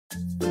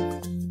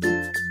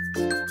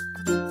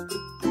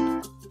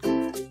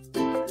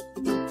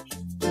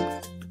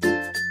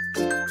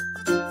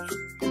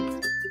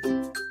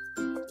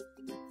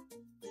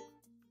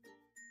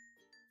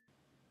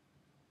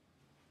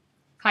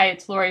Hi,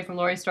 it's Lori from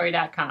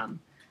loristory.com.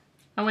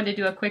 I wanted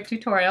to do a quick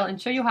tutorial and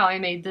show you how I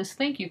made this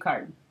thank you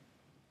card.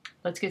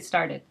 Let's get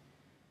started.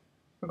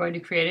 We're going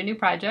to create a new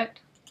project.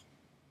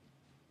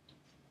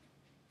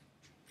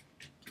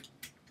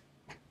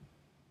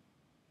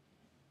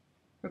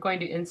 We're going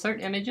to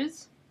insert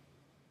images.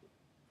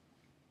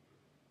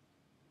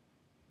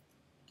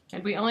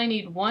 And we only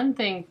need one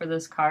thing for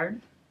this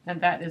card, and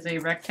that is a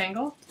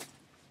rectangle.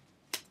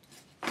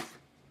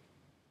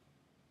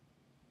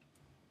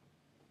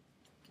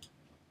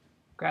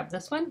 Grab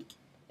this one,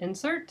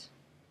 insert.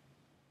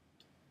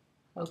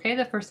 Okay,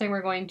 the first thing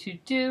we're going to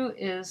do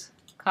is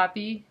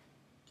copy,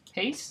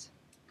 paste.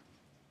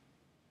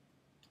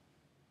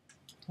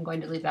 I'm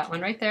going to leave that one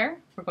right there.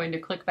 We're going to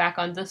click back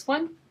on this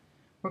one.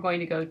 We're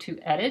going to go to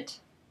Edit.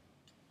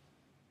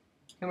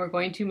 And we're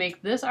going to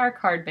make this our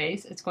card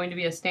base. It's going to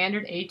be a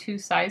standard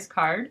A2 size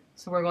card.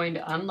 So we're going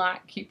to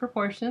unlock Keep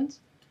Proportions.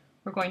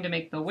 We're going to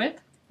make the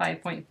width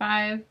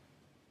 5.5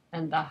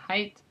 and the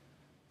height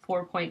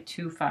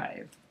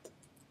 4.25.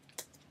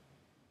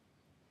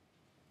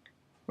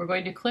 We're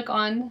going to click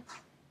on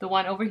the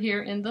one over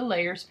here in the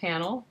Layers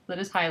panel that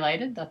is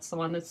highlighted. That's the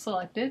one that's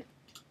selected.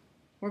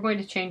 We're going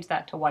to change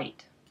that to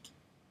white.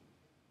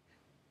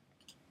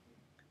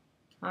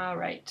 All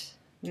right,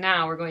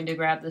 now we're going to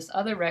grab this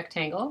other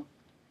rectangle.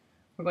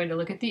 We're going to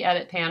look at the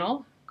Edit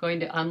panel,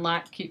 going to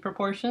unlock Keep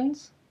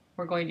Proportions.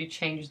 We're going to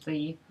change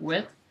the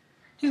width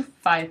to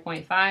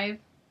 5.5,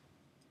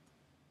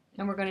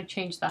 and we're going to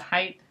change the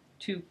height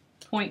to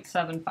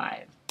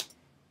 0.75.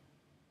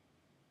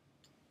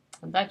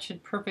 And that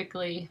should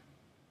perfectly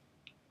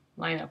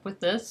line up with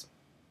this.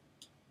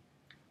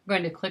 We're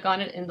going to click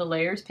on it in the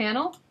Layers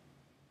panel,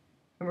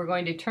 and we're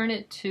going to turn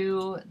it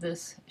to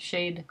this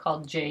shade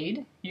called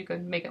Jade. You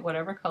can make it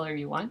whatever color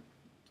you want.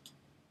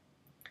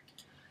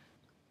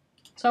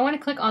 So I want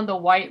to click on the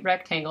white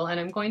rectangle, and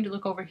I'm going to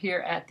look over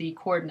here at the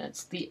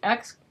coordinates. The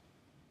X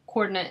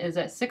coordinate is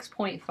at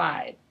 6.5.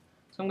 So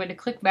I'm going to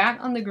click back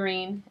on the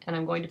green, and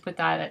I'm going to put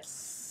that at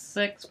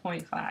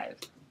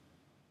 6.5.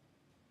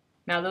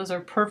 Now those are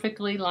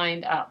perfectly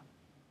lined up.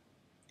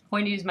 I'm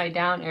going to use my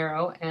down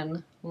arrow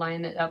and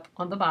line it up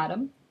on the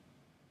bottom.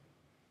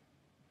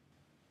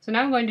 So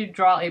now I'm going to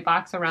draw a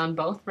box around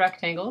both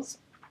rectangles,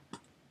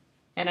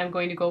 and I'm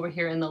going to go over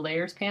here in the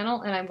Layers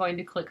panel, and I'm going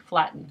to click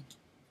Flatten.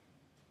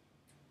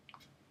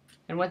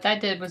 And what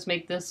that did was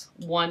make this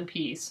one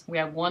piece. We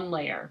have one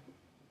layer.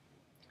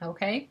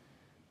 Okay,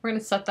 we're going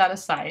to set that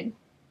aside.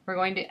 We're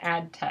going to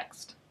add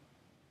text.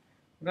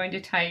 We're going to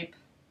type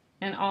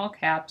in all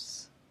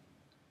caps,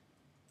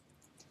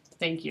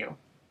 "Thank you."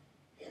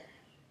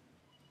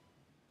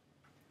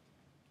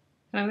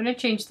 And I'm going to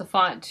change the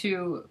font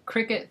to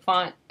Cricut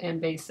Font and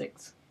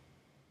Basics.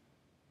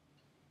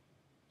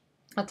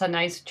 That's a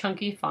nice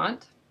chunky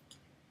font.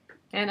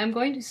 And I'm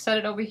going to set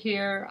it over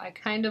here. I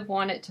kind of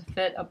want it to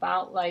fit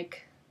about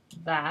like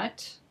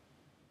that.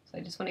 So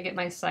I just want to get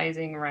my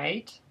sizing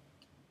right.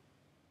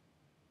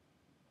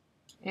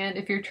 And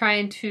if you're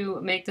trying to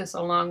make this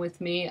along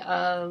with me,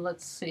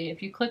 let's see,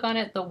 if you click on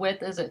it, the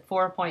width is at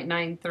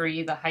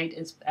 4.93, the height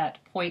is at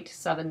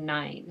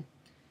 0.79.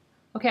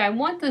 Okay, I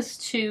want this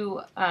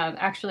to,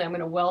 actually I'm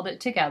going to weld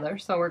it together.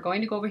 So we're going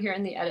to go over here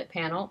in the Edit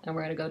panel, and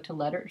we're going to go to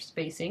Letter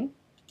Spacing.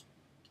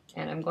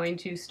 And I'm going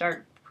to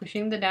start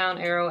pushing the down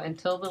arrow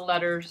until the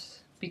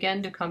letters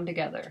begin to come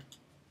together.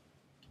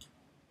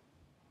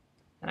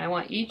 And I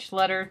want each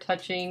letter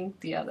touching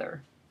the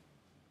other.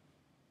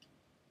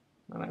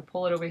 I'm going to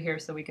pull it over here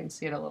so we can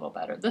see it a little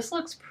better. This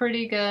looks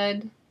pretty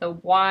good. The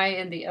Y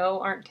and the O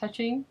aren't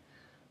touching.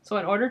 So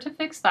in order to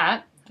fix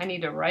that, I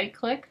need to right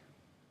click,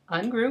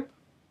 ungroup.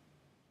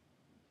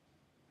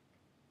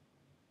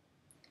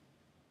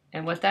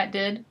 And what that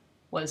did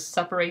was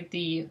separate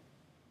the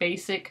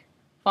basic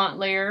font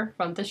layer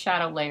from the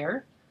shadow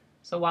layer.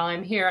 So while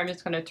I'm here, I'm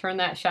just going to turn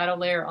that shadow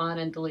layer on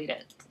and delete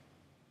it.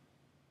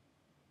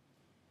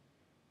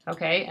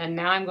 Okay, and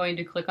now I'm going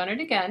to click on it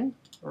again,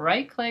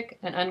 right click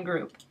and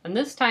ungroup. And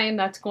this time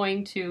that's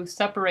going to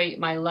separate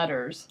my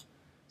letters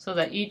so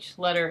that each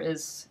letter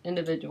is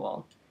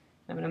individual.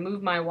 I'm going to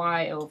move my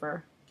Y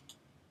over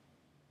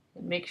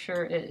and make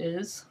sure it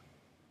is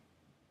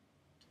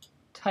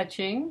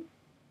touching.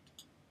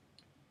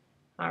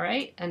 All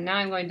right, and now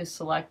I'm going to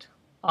select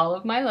all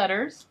of my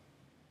letters.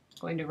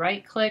 I'm going to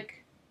right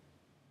click,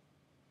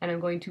 and I'm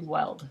going to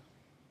weld.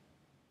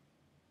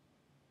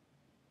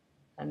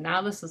 And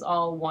now this is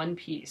all one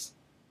piece.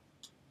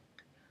 I'm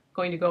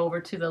going to go over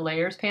to the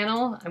Layers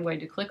panel. I'm going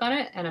to click on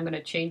it, and I'm going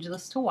to change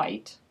this to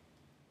white.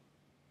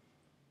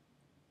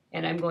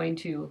 And I'm going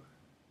to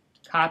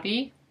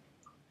copy,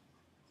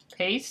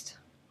 paste,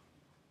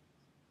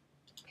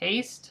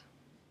 paste,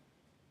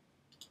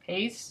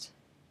 paste.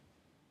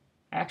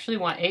 I actually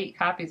want 8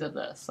 copies of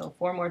this, so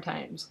 4 more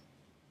times.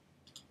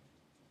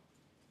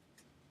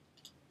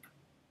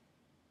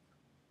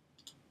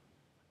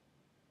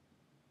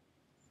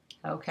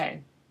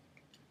 Okay,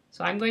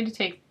 so I'm going to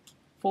take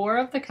 4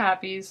 of the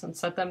copies and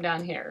set them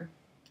down here.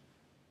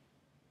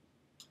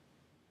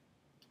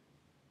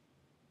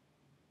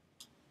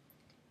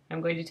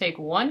 I'm going to take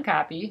one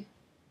copy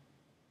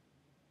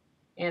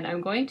and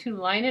I'm going to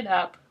line it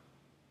up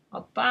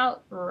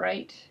about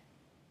right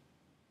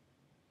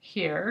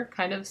here,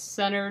 kind of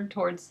centered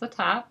towards the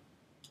top.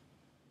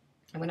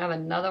 I'm going to have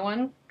another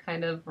one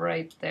kind of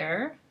right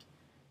there.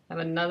 I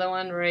have another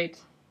one right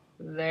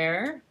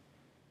there.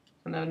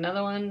 And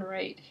another one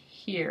right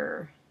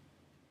here.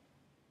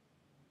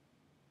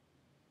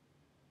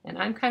 And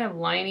I'm kind of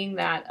lining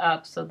that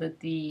up so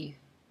that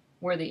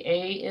where the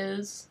A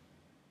is,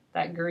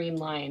 that green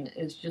line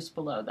is just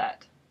below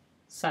that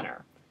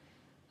center.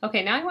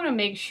 Okay, now I want to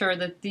make sure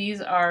that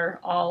these are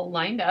all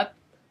lined up.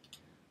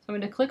 So I'm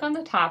going to click on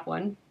the top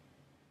one,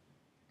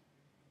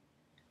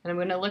 and I'm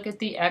going to look at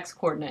the X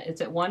coordinate.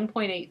 It's at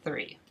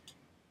 1.83.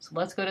 So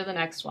let's go to the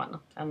next one,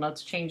 and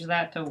let's change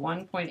that to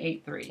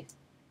 1.83.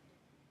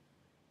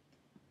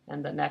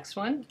 And the next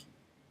one,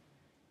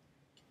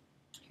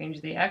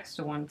 change the X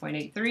to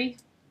 1.83.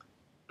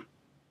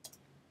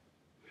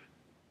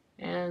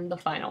 And the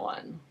final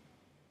one,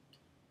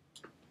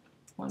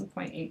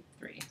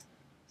 1.83.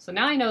 So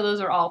now I know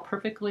those are all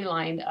perfectly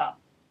lined up.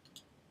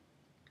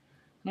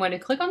 I'm going to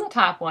click on the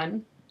top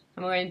one.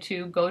 I'm going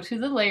to go to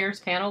the Layers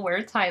panel where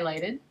it's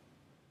highlighted.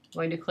 I'm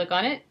going to click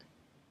on it.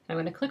 I'm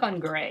going to click on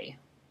Gray.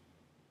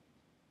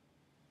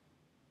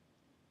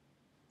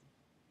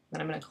 Then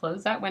I'm going to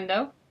close that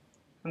window.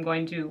 I'm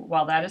going to,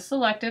 while that is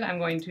selected, I'm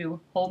going to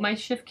hold my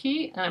Shift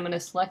key and I'm going to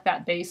select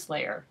that base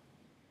layer.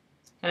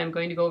 And I'm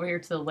going to go over here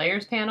to the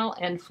Layers panel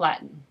and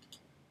Flatten.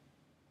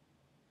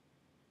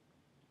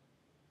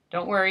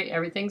 Don't worry,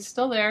 everything's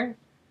still there.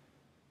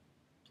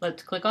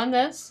 Let's click on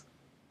this.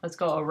 Let's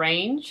go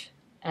Arrange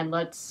and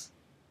let's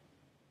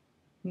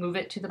move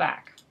it to the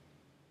back.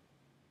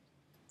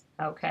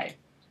 Okay,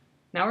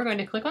 now we're going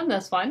to click on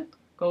this one.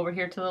 Go over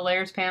here to the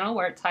Layers panel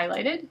where it's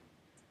highlighted.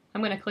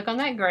 I'm going to click on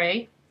that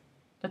gray.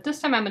 But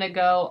this time I'm going to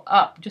go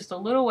up just a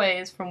little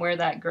ways from where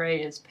that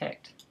gray is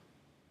picked.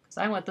 Because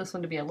I want this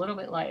one to be a little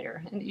bit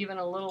lighter, and even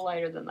a little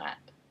lighter than that.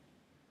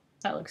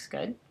 That looks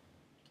good.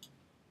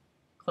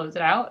 Close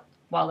it out.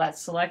 While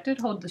that's selected,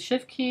 hold the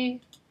Shift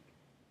key,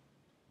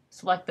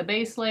 select the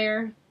base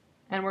layer,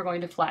 and we're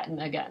going to flatten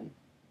again.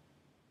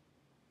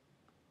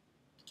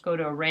 Go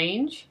to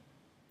Arrange,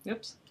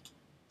 oops,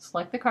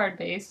 select the card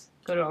base,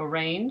 go to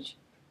Arrange,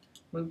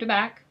 move to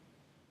back.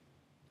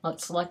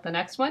 Let's select the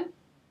next one.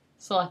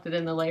 Select it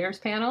in the Layers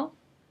panel,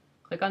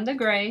 click on the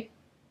gray,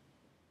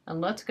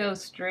 and let's go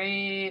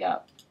straight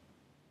up,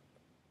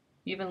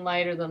 even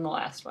lighter than the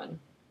last one.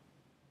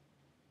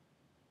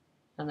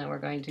 And then we're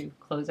going to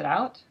close it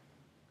out,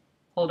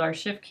 hold our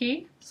Shift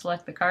key,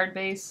 select the card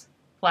base,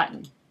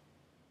 flatten.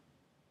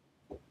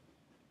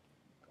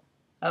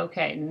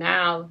 Okay,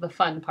 now the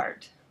fun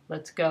part.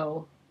 Let's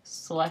go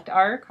select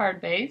our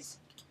card base,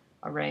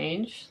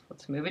 Arrange,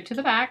 let's move it to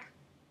the back.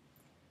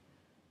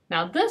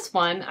 Now this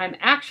one I'm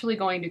actually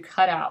going to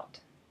cut out,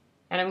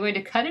 and I'm going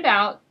to cut it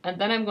out and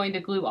then I'm going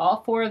to glue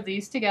all four of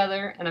these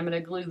together and I'm going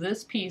to glue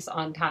this piece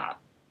on top.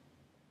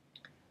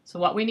 So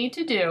what we need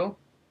to do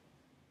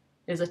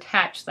is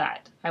attach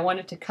that. I want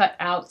it to cut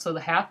out so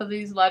the half of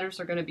these letters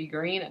are going to be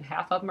green and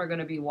half of them are going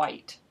to be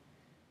white.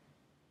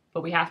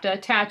 But we have to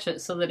attach it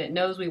so that it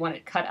knows we want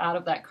it cut out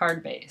of that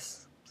card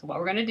base. So what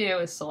we're going to do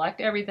is select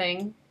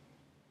everything.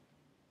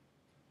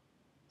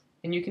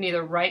 And you can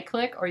either right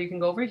click or you can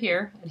go over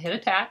here and hit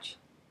attach.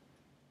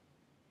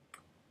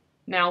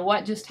 Now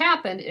what just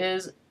happened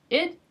is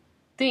it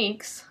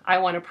thinks I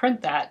want to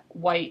print that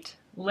white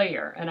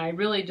layer and I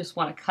really just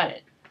want to cut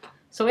it.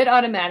 So it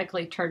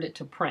automatically turned it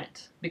to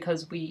print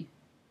because we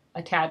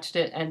attached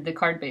it and the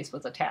card base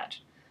was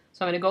attached.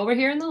 So I'm going to go over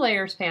here in the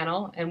Layers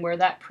panel and where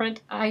that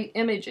print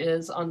image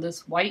is on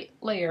this white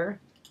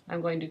layer,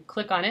 I'm going to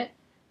click on it.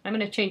 I'm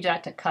going to change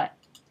that to cut.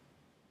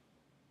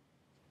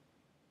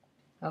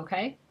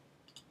 Okay.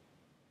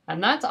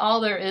 And that's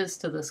all there is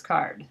to this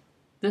card.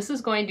 This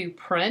is going to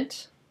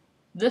print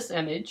this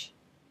image.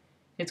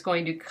 It's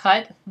going to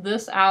cut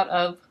this out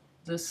of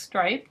this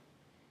stripe.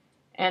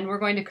 And we're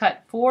going to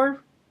cut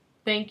 4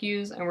 thank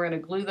yous and we're going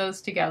to glue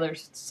those together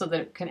so that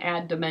it can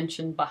add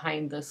dimension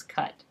behind this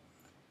cut.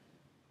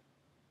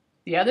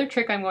 The other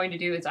trick I'm going to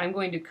do is I'm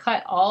going to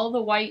cut all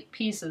the white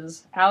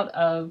pieces out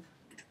of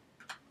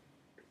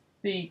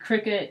the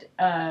Cricut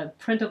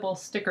printable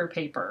sticker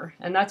paper.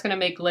 And that's going to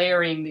make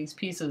layering these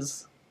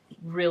pieces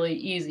really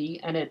easy,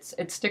 and it's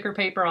sticker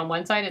paper on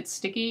one side, it's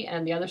sticky,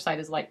 and the other side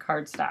is like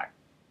cardstock.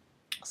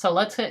 So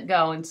let's hit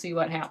go and see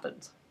what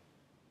happens.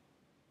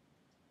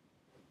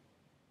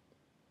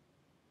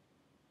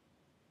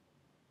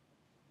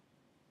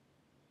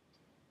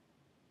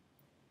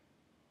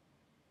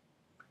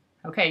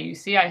 Okay, you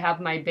see I have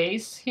my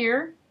base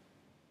here,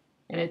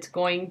 and it's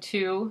going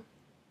to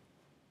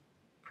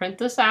print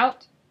this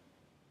out,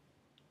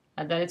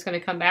 and then it's going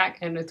to come back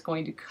and it's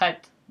going to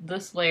cut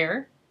this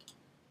layer.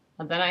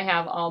 And then I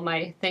have all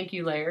my thank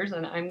you layers,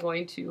 and I'm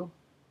going to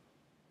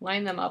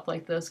line them up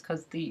like this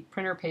because the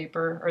printer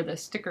paper or the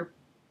sticker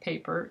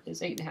paper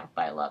is 8.5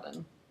 by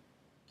 11.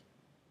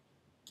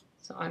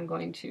 So I'm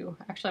going to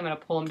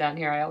pull them down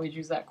here. I always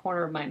use that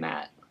corner of my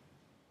mat.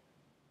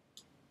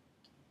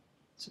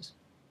 Let's just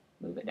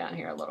move it down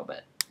here a little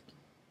bit.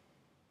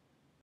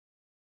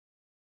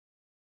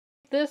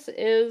 This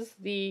is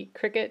the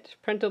Cricut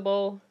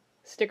printable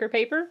sticker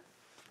paper.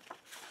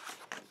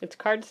 It's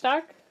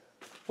cardstock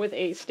with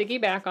a sticky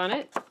back on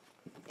it.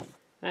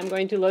 I'm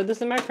going to load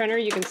this in my printer.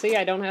 You can see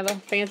I don't have a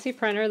fancy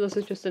printer. This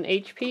is just an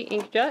HP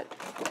inkjet.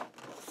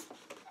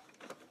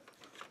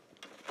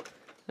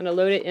 I'm going to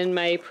load it in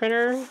my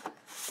printer,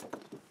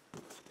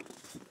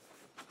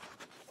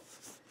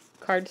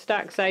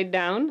 cardstock side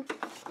down.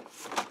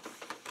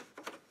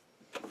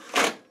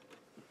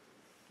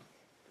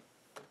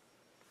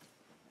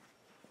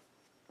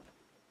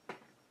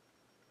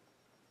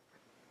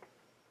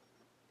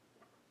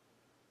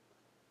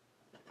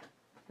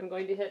 I'm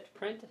going to hit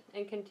print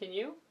and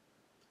continue.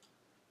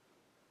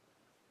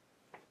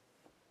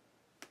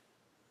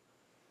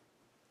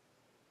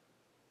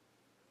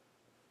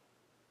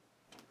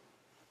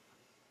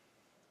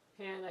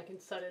 And I can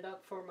set it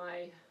up for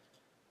my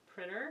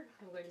printer.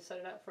 I'm going to set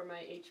it up for my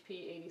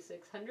HP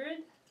 8600.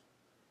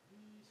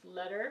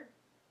 Letter.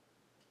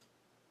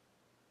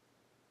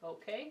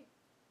 Okay.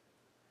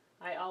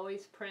 I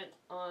always print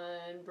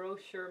on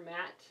brochure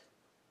matte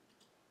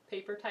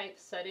paper type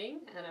setting,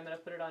 and I'm going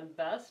to put it on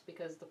best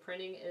because the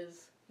printing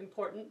is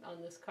important on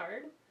this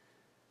card.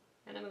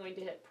 And I'm going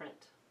to hit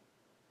print.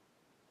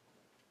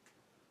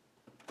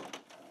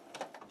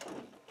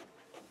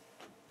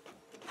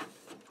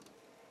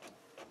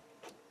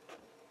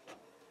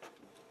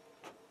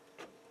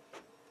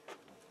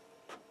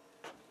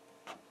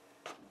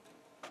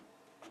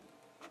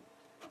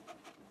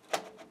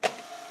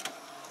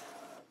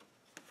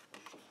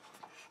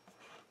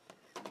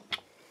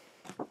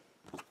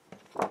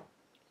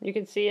 You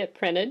can see it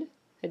printed.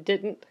 It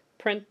didn't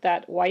print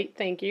that white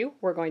thank you.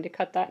 We're going to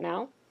cut that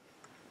now.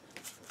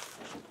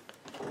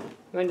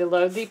 I'm going to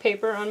load the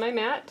paper on my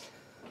mat.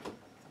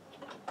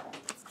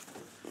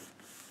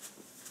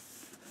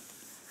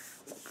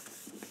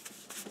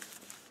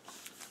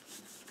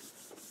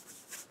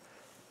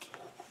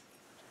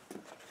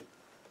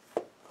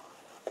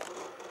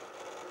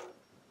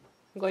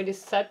 I'm going to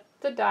set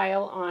the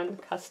dial on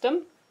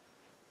custom.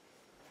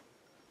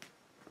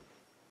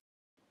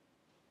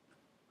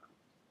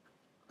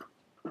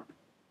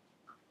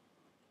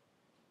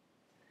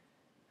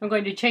 I'm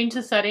going to change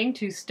the setting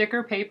to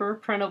sticker paper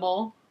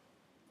printable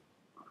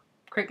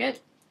Cricut.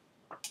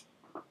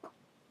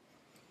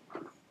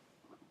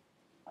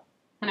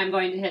 And I'm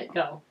going to hit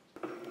go.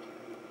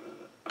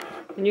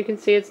 And you can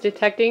see it's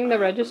detecting the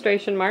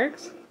registration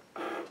marks.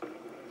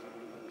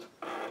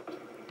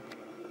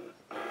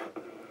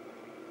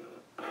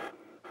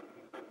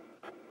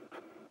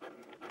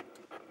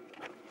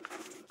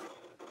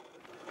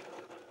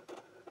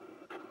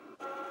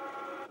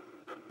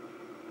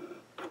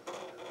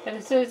 And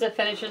as soon as it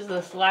finishes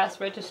this last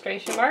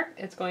registration mark,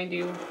 it's going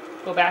to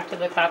go back to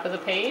the top of the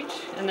page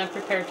and then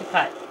prepare to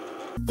cut.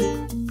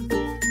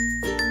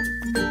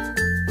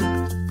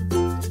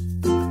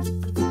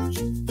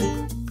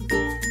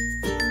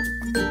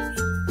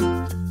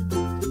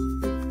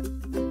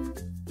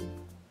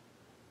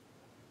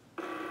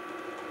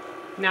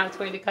 Now it's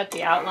going to cut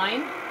the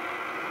outline.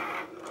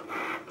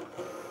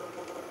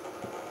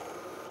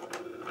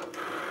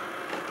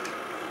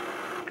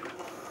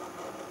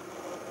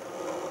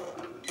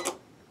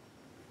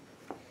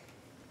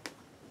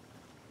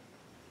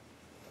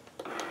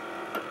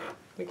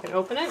 We can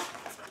open it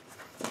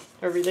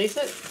or release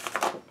it.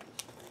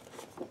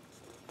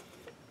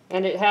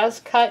 And it has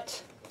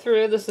cut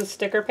through. This is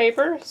sticker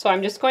paper, so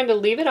I'm just going to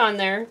leave it on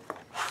there.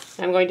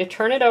 I'm going to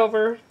turn it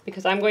over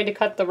because I'm going to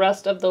cut the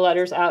rest of the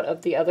letters out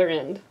of the other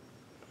end.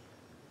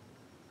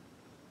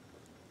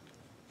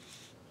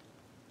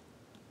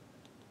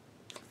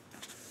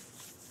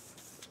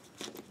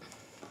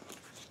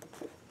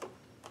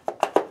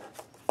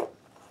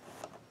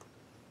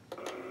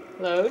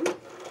 Load.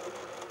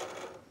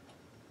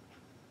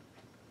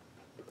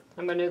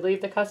 I'm going to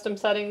leave the custom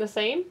setting the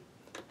same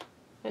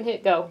and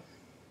hit go.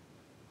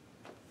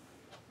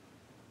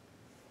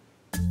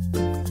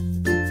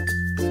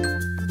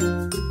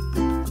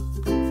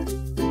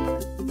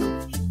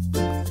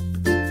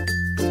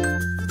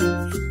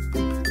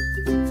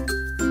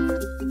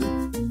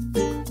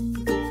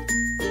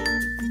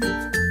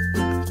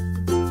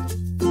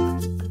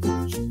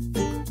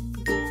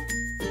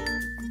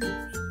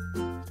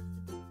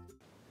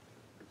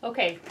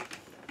 Okay,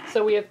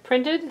 so we have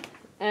printed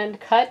and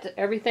cut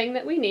everything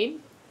that we need.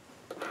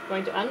 I'm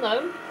going to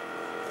unload.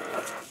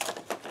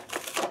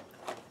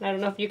 I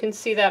don't know if you can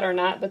see that or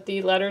not, but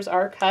the letters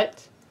are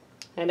cut.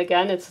 And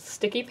again, it's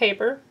sticky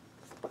paper.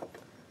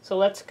 So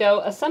let's go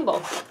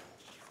assemble.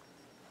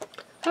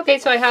 Okay,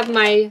 so I have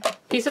my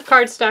piece of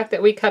cardstock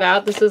that we cut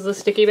out. This is the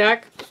sticky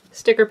back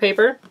sticker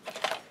paper.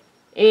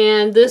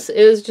 And this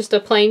is just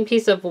a plain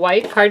piece of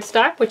white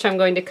cardstock, which I'm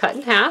going to cut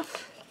in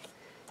half.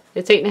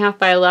 It's 8.5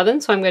 by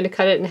 11, so I'm going to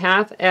cut it in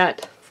half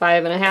at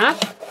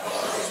 5.5.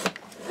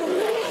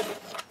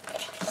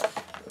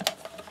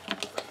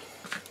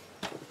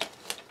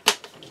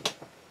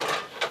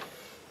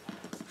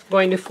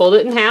 Going to fold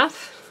it in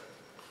half.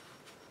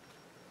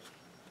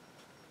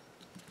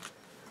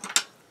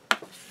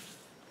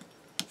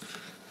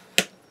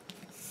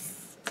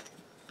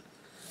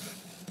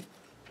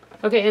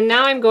 Okay, and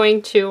now I'm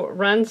going to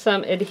run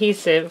some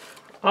adhesive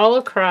all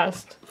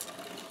across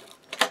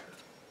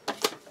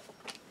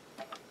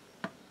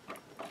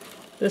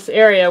this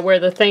area where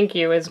the thank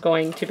you is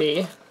going to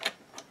be.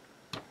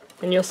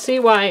 And you'll see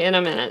why in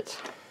a minute.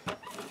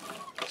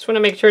 Just want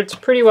to make sure it's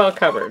pretty well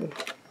covered.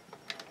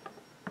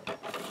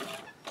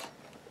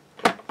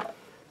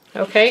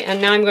 Okay,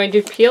 and now I'm going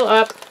to peel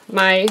up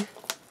my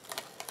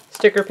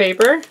sticker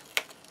paper.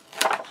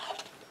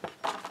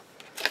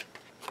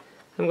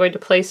 I'm going to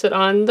place it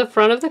on the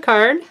front of the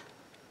card.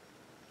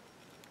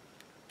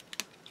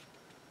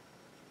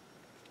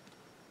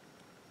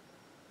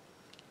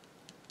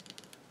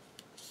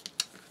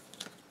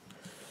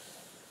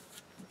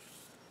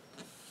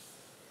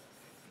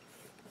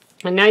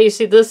 And now you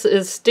see this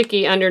is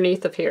sticky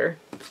underneath of here.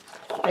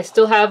 I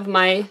still have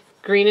my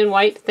green and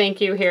white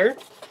thank you here.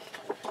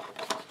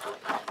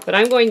 But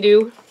I'm going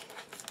to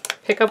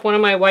pick up one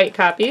of my white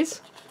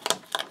copies.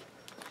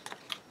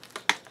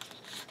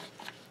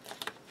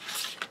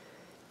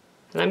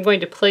 And I'm going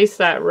to place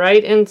that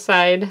right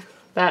inside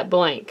that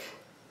blank.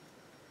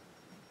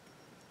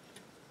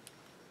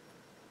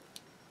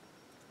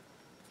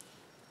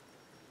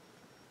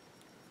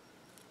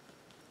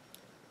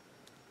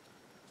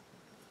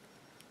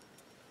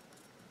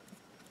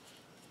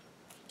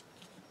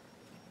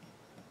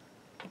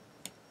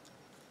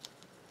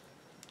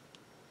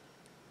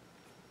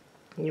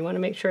 And you want to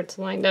make sure it's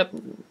lined up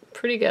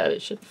pretty good.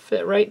 It should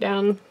fit right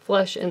down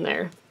flush in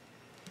there.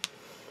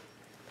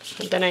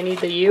 And then I need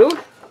the U.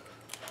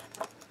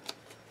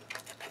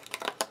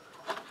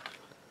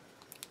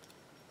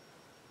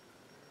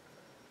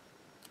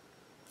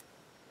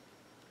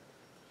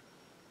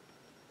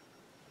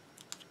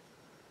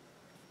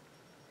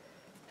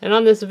 And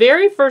on this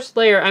very first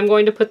layer, I'm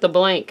going to put the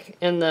blank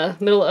in the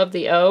middle of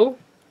the O.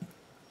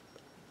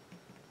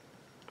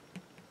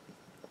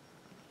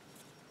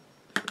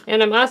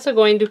 And I'm also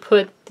going to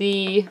put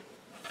the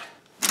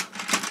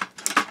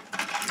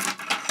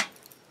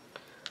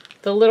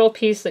little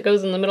piece that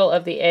goes in the middle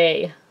of the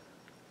A.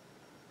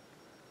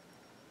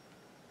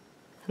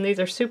 And these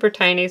are super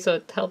tiny, so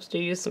it helps to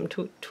use some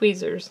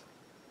tweezers.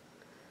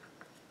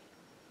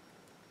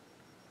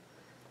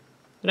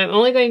 But I'm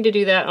only going to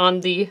do that on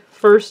the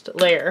first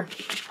layer.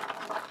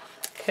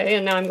 Okay,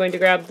 and now I'm going to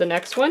grab the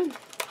next one.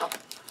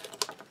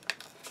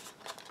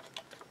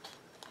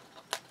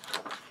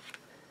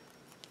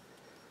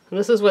 And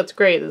this is what's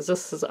great, is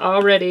this is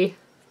already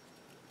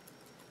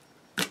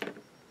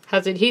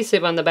has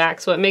adhesive on the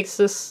back, so it makes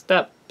this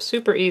step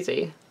super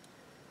easy.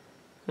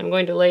 I'm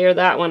going to layer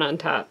that one on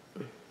top.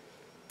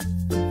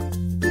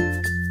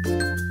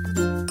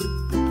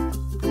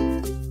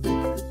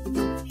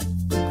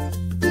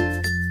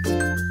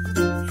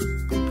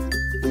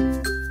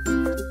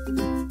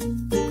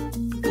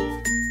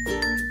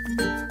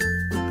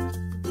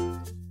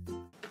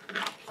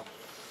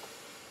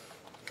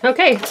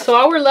 Okay, so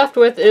all we're left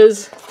with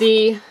is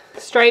the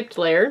striped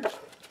layer.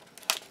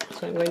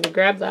 So I'm going to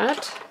grab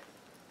that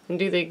and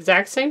do the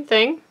exact same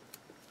thing.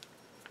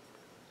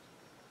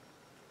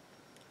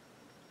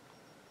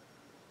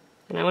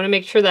 And I want to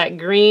make sure that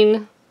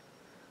green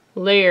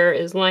layer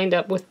is lined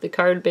up with the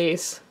card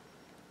base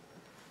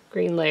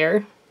green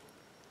layer.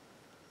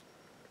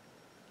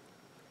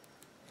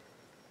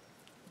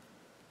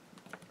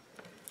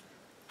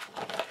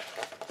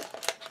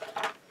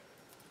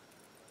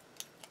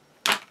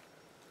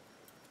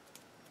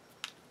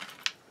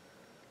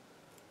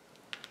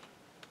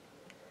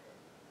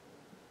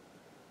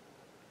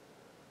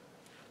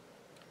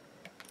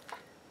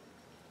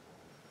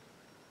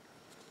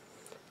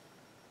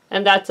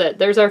 And that's it.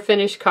 There's our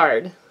finished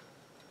card.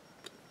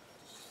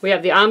 We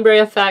have the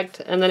ombre effect,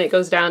 and then it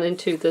goes down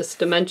into this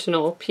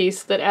dimensional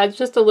piece that adds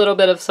just a little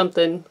bit of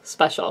something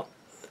special.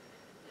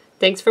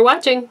 Thanks for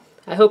watching.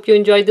 I hope you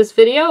enjoyed this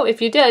video.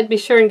 If you did, be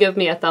sure and give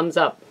me a thumbs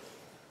up.